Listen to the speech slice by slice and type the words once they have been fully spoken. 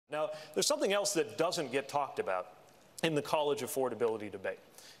Now, there's something else that doesn't get talked about in the college affordability debate.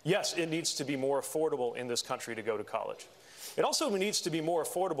 Yes, it needs to be more affordable in this country to go to college. It also needs to be more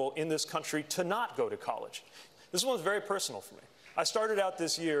affordable in this country to not go to college. This one's very personal for me. I started out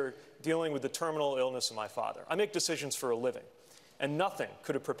this year dealing with the terminal illness of my father. I make decisions for a living, and nothing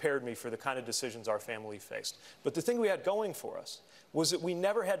could have prepared me for the kind of decisions our family faced. But the thing we had going for us was that we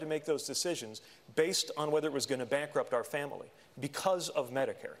never had to make those decisions based on whether it was going to bankrupt our family because of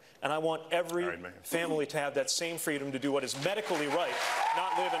Medicare. And I want every family to have that same freedom to do what is medically right,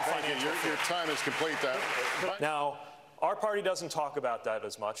 not live in financial fear. Your time is complete. Now, our party doesn't talk about that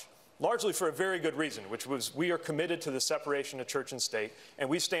as much, largely for a very good reason, which was we are committed to the separation of church and state, and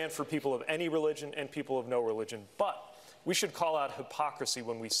we stand for people of any religion and people of no religion. But we should call out hypocrisy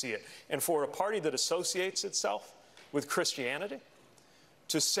when we see it. And for a party that associates itself with Christianity,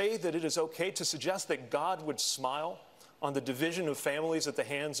 to say that it is okay to suggest that God would smile on the division of families at the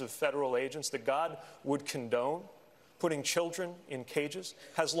hands of federal agents, that God would condone putting children in cages,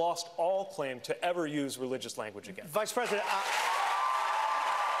 has lost all claim to ever use religious language again. Vice President,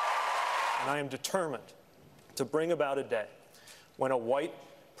 And I am determined to bring about a day when a white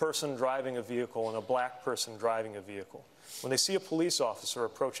person driving a vehicle and a black person driving a vehicle, when they see a police officer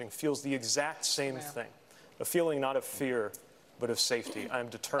approaching, feels the exact same thing, a feeling not of fear, but of safety. I am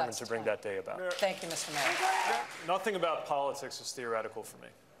determined to bring that day about. Thank you, Mr. Mayor. Nothing about politics is theoretical for me.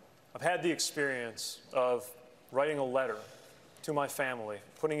 I've had the experience of writing a letter to my family,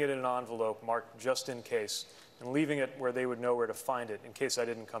 putting it in an envelope marked just in case, and leaving it where they would know where to find it in case I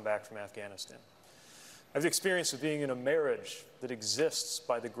didn't come back from Afghanistan. I have the experience of being in a marriage that exists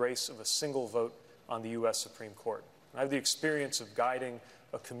by the grace of a single vote on the U.S. Supreme Court. I have the experience of guiding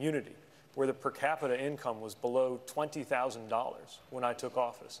a community where the per capita income was below $20,000 when I took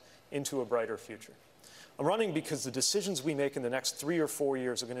office, into a brighter future. I'm running because the decisions we make in the next 3 or 4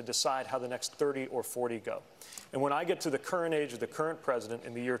 years are going to decide how the next 30 or 40 go. And when I get to the current age of the current president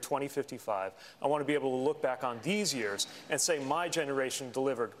in the year 2055, I want to be able to look back on these years and say my generation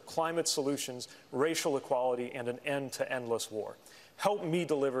delivered climate solutions, racial equality, and an end to endless war. Help me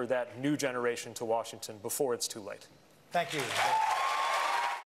deliver that new generation to Washington before it's too late. thank you.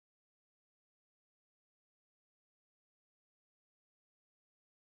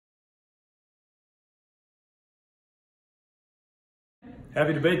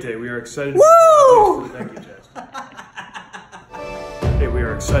 Happy Debate Day. We are excited. Woo! Thank you, Jess. Hey, we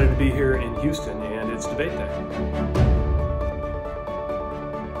are excited to be here in Houston, and it's Debate Day.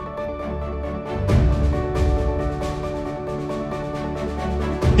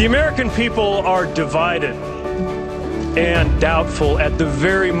 The American people are divided and doubtful at the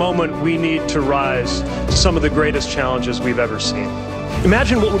very moment we need to rise to some of the greatest challenges we've ever seen.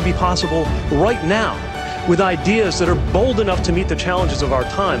 Imagine what would be possible right now with ideas that are bold enough to meet the challenges of our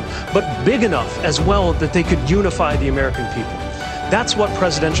time, but big enough as well that they could unify the American people. That's what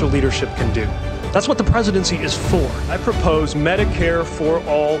presidential leadership can do. That's what the presidency is for. I propose Medicare for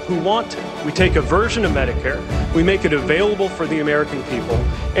all who want it. We take a version of Medicare, we make it available for the American people,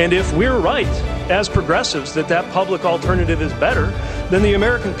 and if we're right, as progressives, that that public alternative is better, then the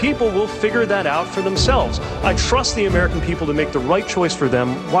American people will figure that out for themselves. I trust the American people to make the right choice for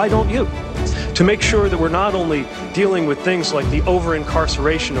them. Why don't you? To make sure that we're not only dealing with things like the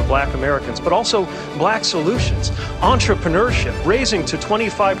over-incarceration of black Americans, but also black solutions, entrepreneurship, raising to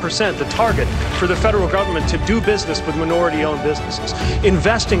 25% the target for the federal government to do business with minority-owned businesses,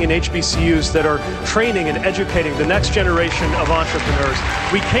 investing in HBCUs that are training and educating the next generation of entrepreneurs.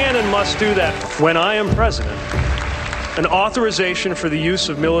 We can and must do that. When I am president, an authorization for the use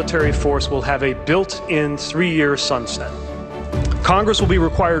of military force will have a built-in 3-year sunset. Congress will be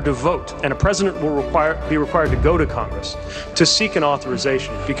required to vote, and a president will be required to go to Congress to seek an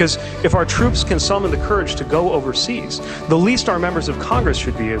authorization. Because if our troops can summon the courage to go overseas, the least our members of Congress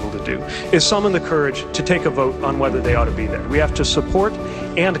should be able to do is summon the courage to take a vote on whether they ought to be there. We have to support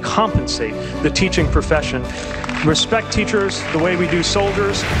and compensate the teaching profession, respect teachers the way we do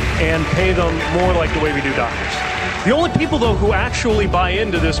soldiers, and pay them more like the way we do doctors. The only people, though, who actually buy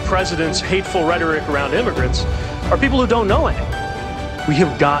into this president's hateful rhetoric around immigrants are people who don't know anything. We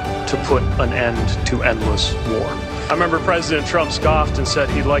have got to put an end to endless war. I remember President Trump scoffed and said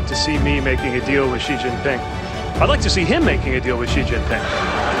he'd like to see me making a deal with Xi Jinping. I'd like to see him making a deal with Xi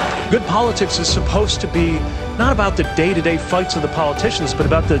Jinping. Good politics is supposed to be not about the day-to-day fights of the politicians, but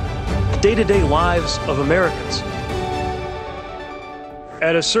about the day-to-day lives of Americans.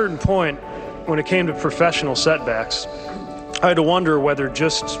 At a certain point, when it came to professional setbacks, I had to wonder whether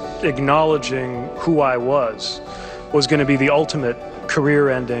just acknowledging who I was going to be the ultimate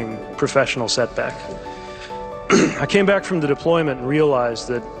career-ending professional setback. I came back from the deployment and realized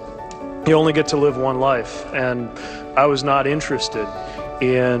that You only get to live one life, and I was not interested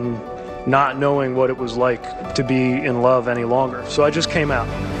in not knowing what it was like to be in love any longer. So I just came out.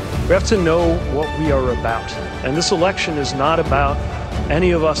 We have to know what we are about. And this election is not about any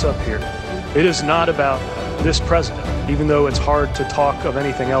of us up here. It is not about this president, even though it's hard to talk of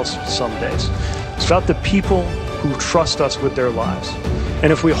anything else some days. It's about the people who trust us with their lives.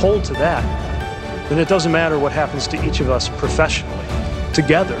 And if we hold to that, then it doesn't matter what happens to each of us professionally.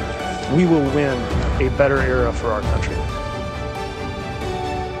 Together, we will win a better era for our country.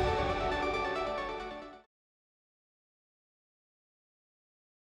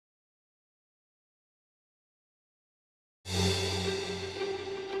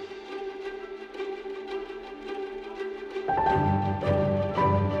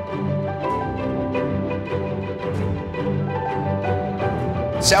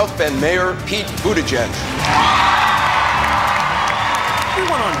 South Bend Mayor Pete Buttigieg.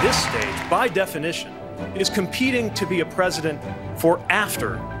 Everyone on this stage, by definition, is competing to be a president for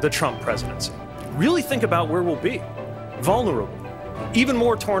after the Trump presidency. Really think about where we'll be. Vulnerable. Even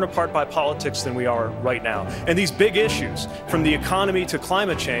more torn apart by politics than we are right now. And these big issues, from the economy to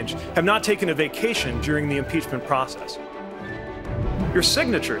climate change, have not taken a vacation during the impeachment process. Your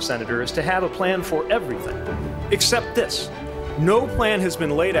signature, Senator, is to have a plan for everything, except this. No plan has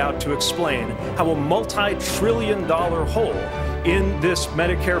been laid out to explain how a multi-trillion-dollar hole in this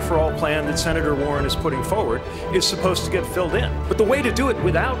Medicare for All plan that Senator Warren is putting forward is supposed to get filled in. But the way to do it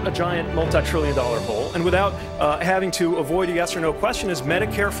without a giant multi-trillion-dollar hole and without having to avoid a yes or no question is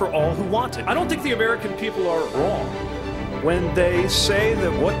Medicare for all who want it. I don't think the American people are wrong when they say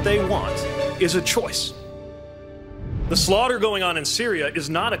that what they want is a choice. The slaughter going on in Syria is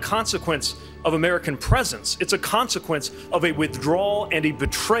not a consequence of American presence. It's a consequence of a withdrawal and a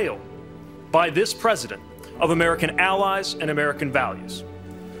betrayal by this president of American allies and American values.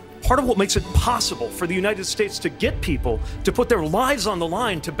 Part of what makes it possible for the United States to get people to put their lives on the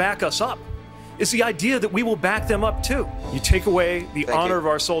line to back us up is the idea that we will back them up too. You take away the honor of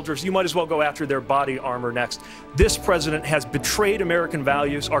our soldiers, you might as well go after their body armor next. This president has betrayed American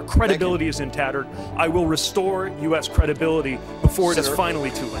values. Our credibility is in tatters. I will restore U.S. credibility before it is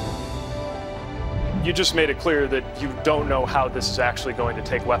finally too late. You just made it clear that you don't know how this is actually going to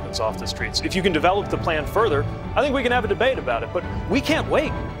take weapons off the streets. If you can develop the plan further, I think we can have a debate about it, but we can't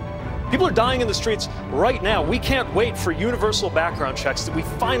wait. People are dying in the streets right now. We can't wait for universal background checks that we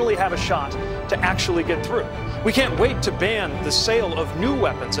finally have a shot to actually get through. We can't wait to ban the sale of new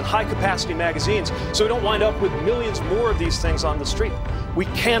weapons and high-capacity magazines so we don't wind up with millions more of these things on the street. We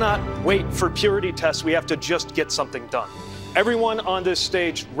cannot wait for purity tests. We have to just get something done. Everyone on this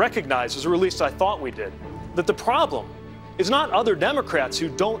stage recognizes, or at least I thought we did, that the problem is not other Democrats who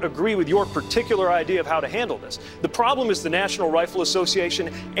don't agree with your particular idea of how to handle this. The problem is the National Rifle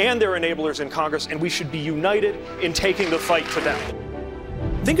Association and their enablers in Congress, and we should be united in taking the fight to them.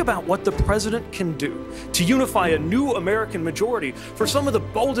 Think about what the president can do to unify a new American majority for some of the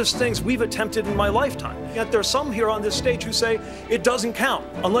boldest things we've attempted in my lifetime. Yet there's some here on this stage who say it doesn't count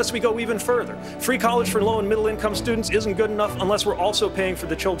unless we go even further. Free college for low and middle income students isn't good enough unless we're also paying for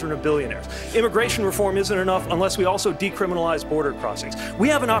the children of billionaires. Immigration reform isn't enough unless we also decriminalize border crossings. We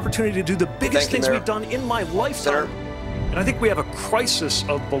have an opportunity to do the biggest things we've done in my lifetime. And I think we have a crisis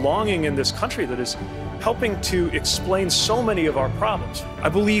of belonging in this country that is helping to explain so many of our problems. I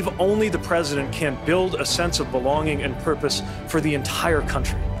believe only the president can build a sense of belonging and purpose for the entire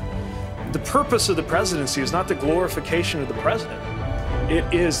country. The purpose of the presidency is not the glorification of the president.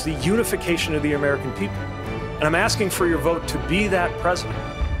 It is the unification of the American people. And I'm asking for your vote to be that president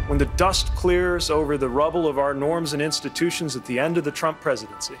when the dust clears over the rubble of our norms and institutions at the end of the Trump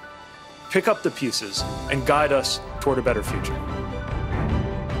presidency. Pick up the pieces and guide us toward a better future.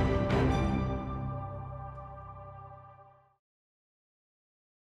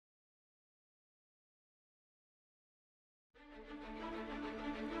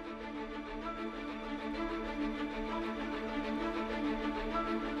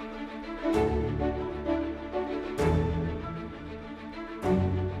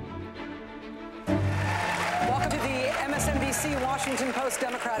 Washington Post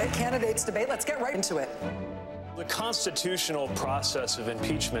Democratic candidates debate. Let's get right into it. The constitutional process of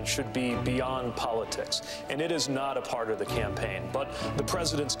impeachment should be beyond politics, and it is not a part of the campaign. But the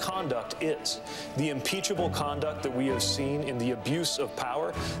president's conduct is. The impeachable conduct that we have seen in the abuse of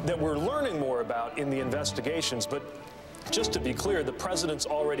power that we're learning more about in the investigations. But Just to be clear, the president's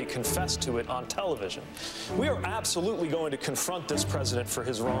already confessed to it on television. We are absolutely going to confront this president for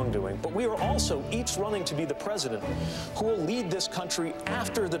his wrongdoing, but we are also each running to be the president who will lead this country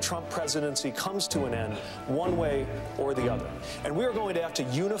after the Trump presidency comes to an end, one way or the other. And we are going to have to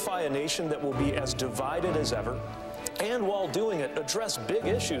unify a nation that will be as divided as ever, and while doing it, address big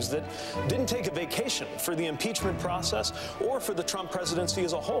issues that didn't take a vacation for the impeachment process or for the Trump presidency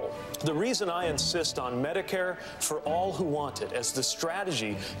as a whole. The reason I insist on Medicare for all who want it as the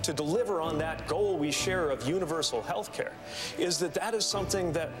strategy to deliver on that goal we share of universal health care is that that is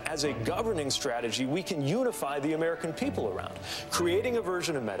something that, as a governing strategy, we can unify the American people around. Creating a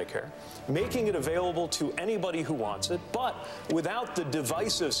version of Medicare, making it available to anybody who wants it, but without the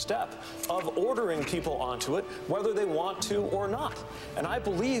divisive step of ordering people onto it, whether they want to or not. And I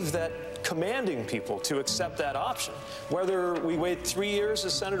believe that commanding people to accept that option, whether we wait 3 years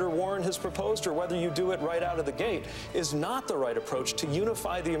as Senator Warren has proposed or whether you do it right out of the gate, is not the right approach to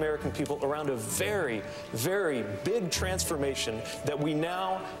unify the American people around a very, very big transformation that we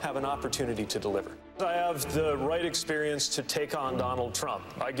now have an opportunity to deliver. I have the right experience to take on Donald Trump.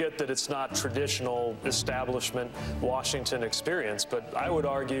 I get that it's not traditional establishment Washington experience, but I would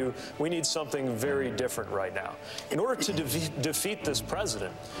argue we need something very different right now. In order to defeat this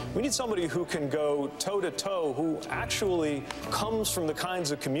president, we need somebody who can go toe-to-toe, who actually comes from the kinds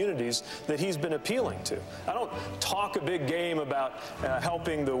of communities that he's been appealing to. I don't talk a big game about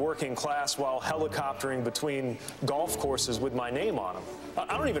helping the working class while helicoptering between golf courses with my name on them.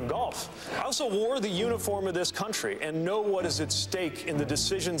 I don't even golf. I also wore the uniform of this country and know what is at stake in the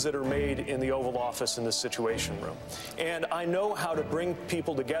decisions that are made in the Oval Office in the Situation Room. And I know how to bring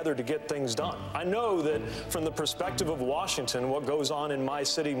people together to get things done. I know that from the perspective of Washington, what goes on in my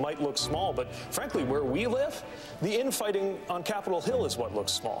city might look small, but frankly, where we live, the infighting on Capitol Hill is what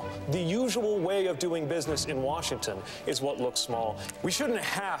looks small. The usual way of doing business in Washington is what looks small. We shouldn't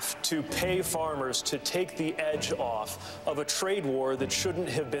have to pay farmers to take the edge off of a trade war that shouldn't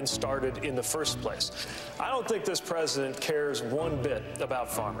have been started in the first place. I don't think this president cares one bit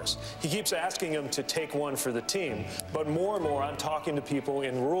about farmers. He keeps asking them to take one for the team, but more and more I'm talking to people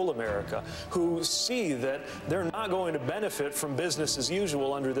in rural America who see that they're not going to benefit from business as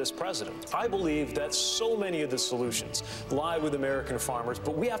usual under this president. I believe that so many of the solutions lie with American farmers,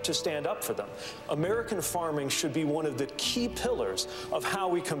 but we have to stand up for them. American farming should be one of the key pillars of how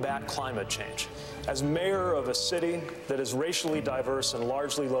we combat climate change. As mayor of a city that is racially diverse and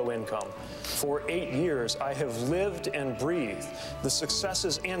largely low income, for 8 years I have lived and breathed the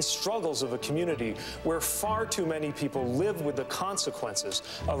successes and struggles of a community where far too many people live with the consequences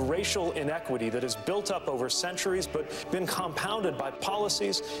of racial inequity that has built up over centuries but been compounded by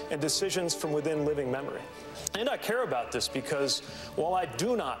policies and decisions from within living memory. And I care about this because while I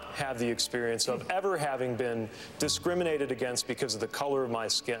do not have the experience of ever having been discriminated against because of the color of my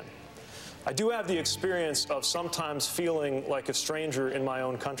skin, I do have the experience of sometimes feeling like a stranger in my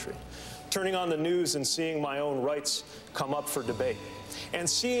own country, turning on the news and seeing my own rights come up for debate, and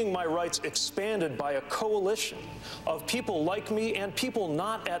seeing my rights expanded by a coalition of people like me and people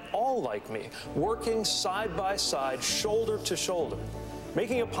not at all like me, working side by side, shoulder to shoulder,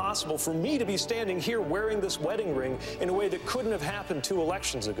 making it possible for me to be standing here wearing this wedding ring in a way that couldn't have happened 2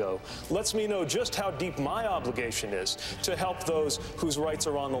 elections ago, lets me know just how deep my obligation is to help those whose rights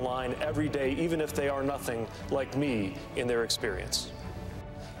are on the line every day, even if they are nothing like me in their experience.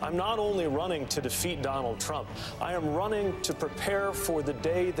 I'm not only running to defeat Donald Trump, I am running to prepare for the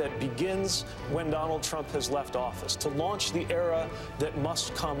day that begins when Donald Trump has left office, to launch the era that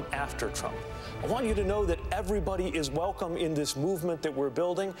must come after Trump. I want you to know that everybody is welcome in this movement that we're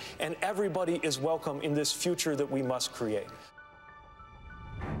building, and everybody is welcome in this future that we must create.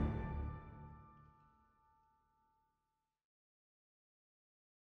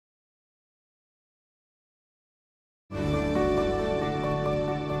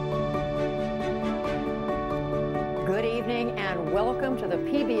 Good evening and welcome to the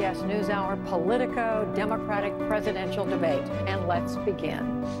PBS NewsHour Politico Democratic Presidential Debate. And let's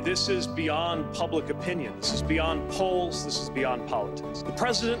begin. This is beyond public opinion. This is beyond polls. This is beyond politics. The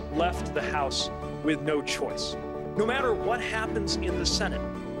president left the House with no choice. No matter what happens in the Senate,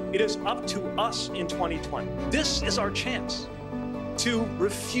 it is up to us in 2020. This is our chance to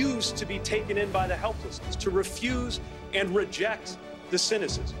refuse to be taken in by the helplessness, to refuse and reject the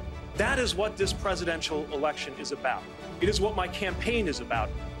cynicism. That is what this presidential election is about. It is what my campaign is about.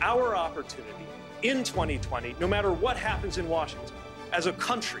 Our opportunity in 2020, no matter what happens in Washington, as a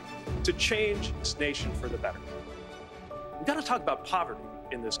country, to change this nation for the better. We've got to talk about poverty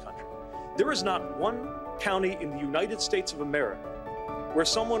in this country. There is not one county in the United States of America where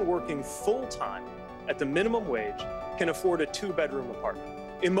someone working full-time at the minimum wage can afford a 2-bedroom apartment.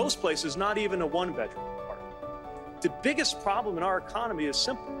 In most places, not even a 1-bedroom apartment. The biggest problem in our economy is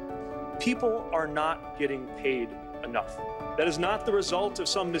simple. People are not getting paid enough. That is not the result of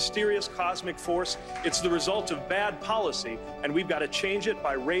some mysterious cosmic force. It's the result of bad policy, and we've got to change it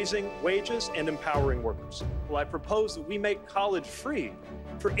by raising wages and empowering workers. Well, I propose that we make college free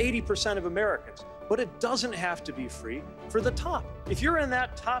for 80% of Americans, but it doesn't have to be free for the top. If you're in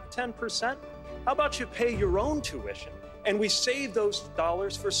that top 10%, how about you pay your own tuition, and we save those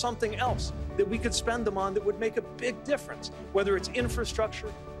dollars for something else that we could spend them on that would make a big difference, whether it's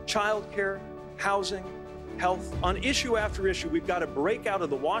infrastructure, childcare, housing, health. On issue after issue, we've got to break out of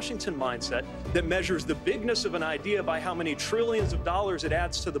the Washington mindset that measures the bigness of an idea by how many trillions of dollars it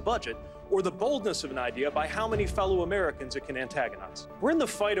adds to the budget, or the boldness of an idea by how many fellow Americans it can antagonize. We're in the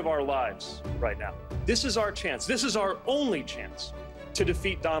fight of our lives right now. This is our chance. This is our only chance to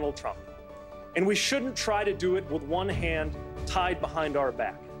defeat Donald Trump. And we shouldn't try to do it with one hand tied behind our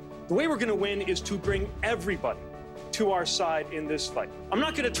back. The way we're going to win is to bring everybody to our side in this fight. I'm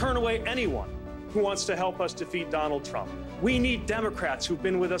not going to turn away anyone who wants to help us defeat Donald Trump. We need Democrats who've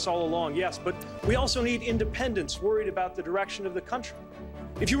been with us all along, yes, but we also need independents worried about the direction of the country.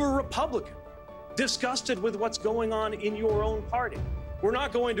 If you were a Republican, disgusted with what's going on in your own party, we're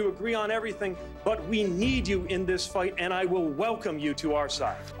not going to agree on everything, but we need you in this fight, and I will welcome you to our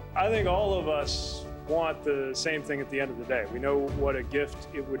side. I think all of us want the same thing at the end of the day. We know what a gift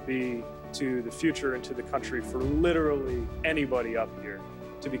it would be to the future and to the country for literally anybody up here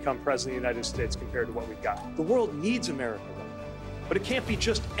to become president of the United States compared to what we've got. The world needs America right now, but it can't be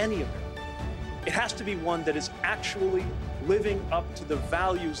just any America. It has to be one that is actually living up to the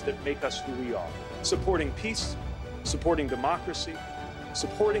values that make us who we are, supporting peace, supporting democracy,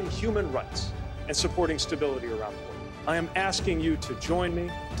 supporting human rights, and supporting stability around the world. I am asking you to join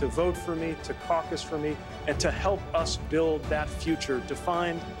me, to vote for me, to caucus for me, and to help us build that future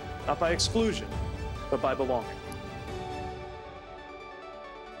defined not by exclusion, but by belonging.